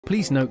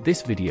Please note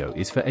this video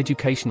is for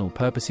educational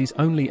purposes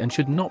only and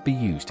should not be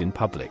used in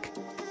public.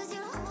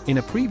 In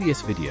a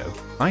previous video,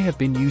 I have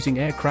been using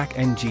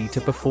Aircrack-ng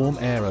to perform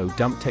aero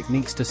dump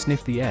techniques to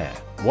sniff the air,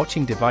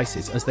 watching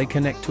devices as they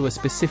connect to a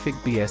specific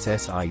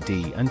BSS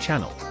ID and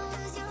channel.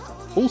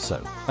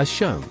 Also, as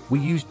shown, we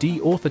use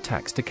de-auth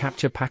attacks to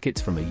capture packets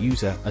from a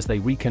user as they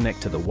reconnect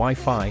to the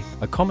Wi-Fi,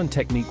 a common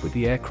technique with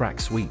the Aircrack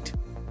suite.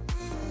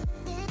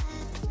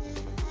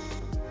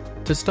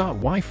 To start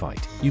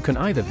Wifite, you can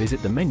either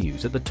visit the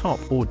menus at the top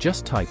or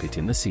just type it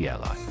in the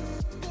CLI.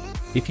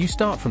 If you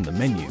start from the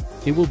menu,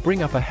 it will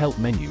bring up a help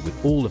menu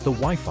with all of the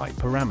Wi-Fi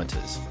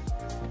parameters.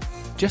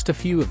 Just a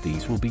few of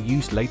these will be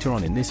used later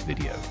on in this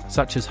video,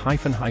 such as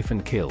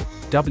 --kill,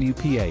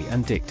 WPA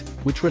and dict,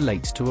 which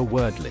relates to a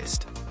word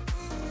list.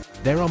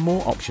 There are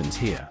more options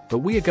here, but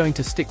we are going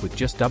to stick with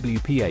just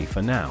WPA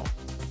for now.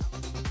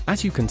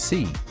 As you can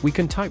see, we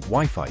can type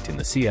Wifite in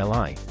the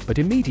CLI, but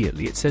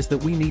immediately it says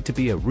that we need to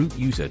be a root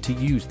user to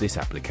use this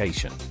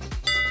application.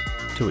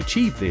 To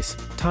achieve this,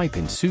 type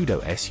in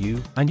sudo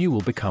su and you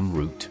will become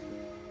root.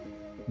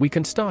 We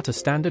can start a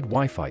standard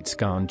Wifite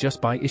scan just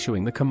by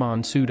issuing the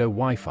command sudo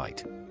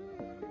Wifite.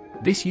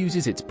 This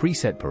uses its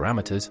preset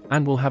parameters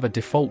and will have a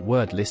default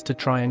word list to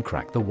try and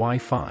crack the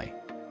Wi-Fi.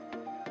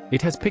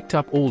 It has picked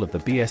up all of the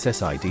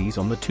BSS IDs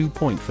on the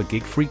 2.4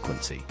 GHz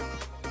frequency.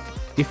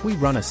 If we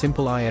run a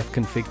simple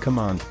ifconfig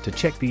command to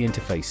check the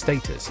interface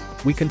status,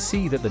 we can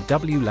see that the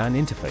WLAN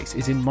interface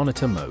is in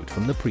monitor mode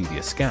from the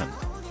previous scan.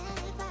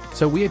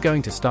 So we are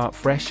going to start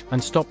fresh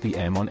and stop the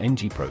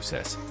HOME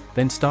process,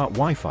 then start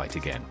Wifite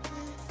again.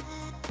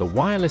 The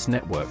wireless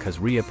network has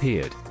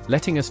reappeared,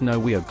 letting us know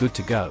we are good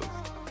to go.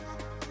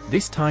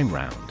 This time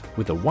round,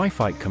 with the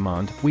Wifite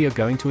command, we are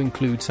going to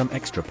include some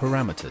extra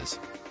parameters.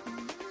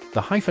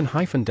 The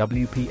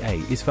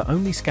 --WPA is for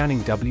only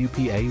scanning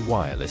WPA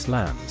wireless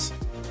LANs.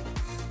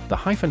 The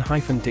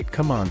 --dict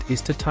command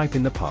is to type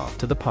in the path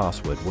to the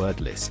password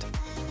word list.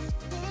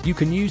 You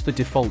can use the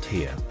default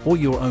here, or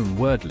your own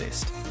word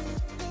list.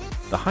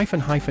 The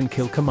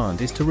 --kill command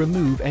is to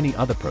remove any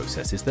other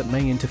processes that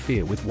may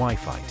interfere with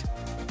Wifite.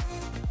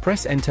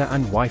 Press enter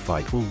and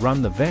Wifite will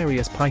run the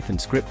various Python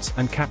scripts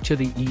and capture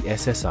the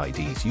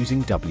ESSIDs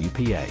using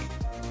WPA.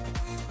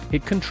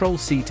 Hit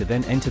Ctrl+C to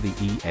then enter the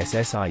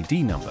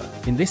ESSID number,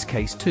 in this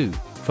case 2,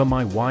 for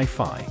my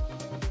Wi-Fi.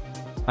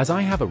 As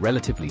I have a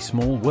relatively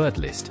small word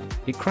list,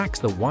 it cracks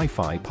the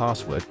Wi-Fi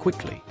password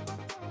quickly.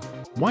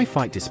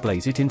 Wifite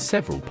displays it in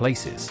several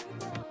places.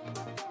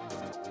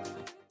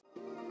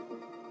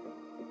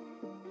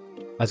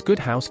 As good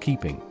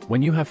housekeeping,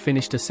 when you have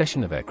finished a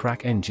session of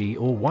Aircrack-ng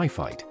or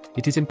Wifite,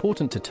 it is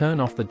important to turn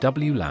off the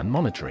WLAN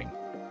monitoring.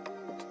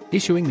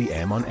 Issuing the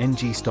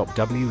HOME stop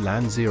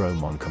WLAN 0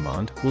 mon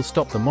command will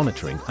stop the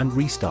monitoring and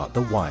restart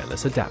the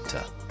wireless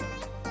adapter.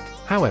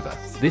 However,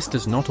 this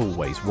does not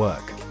always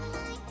work.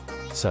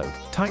 So,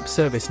 type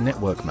Service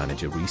Network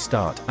Manager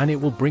restart and it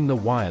will bring the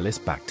wireless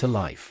back to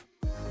life.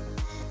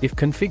 If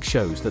config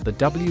shows that the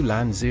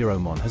WLAN 0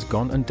 mon has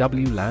gone and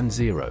WLAN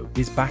 0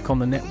 is back on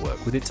the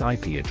network with its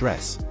IP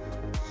address.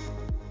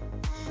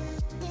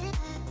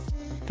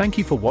 Thank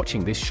you for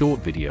watching this short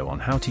video on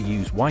how to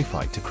use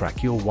Wifite to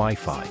crack your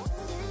Wi-Fi.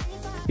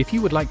 If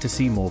you would like to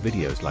see more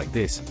videos like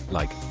this,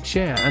 like,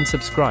 share and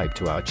subscribe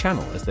to our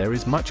channel as there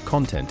is much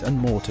content and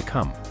more to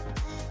come.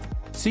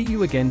 See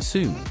you again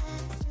soon.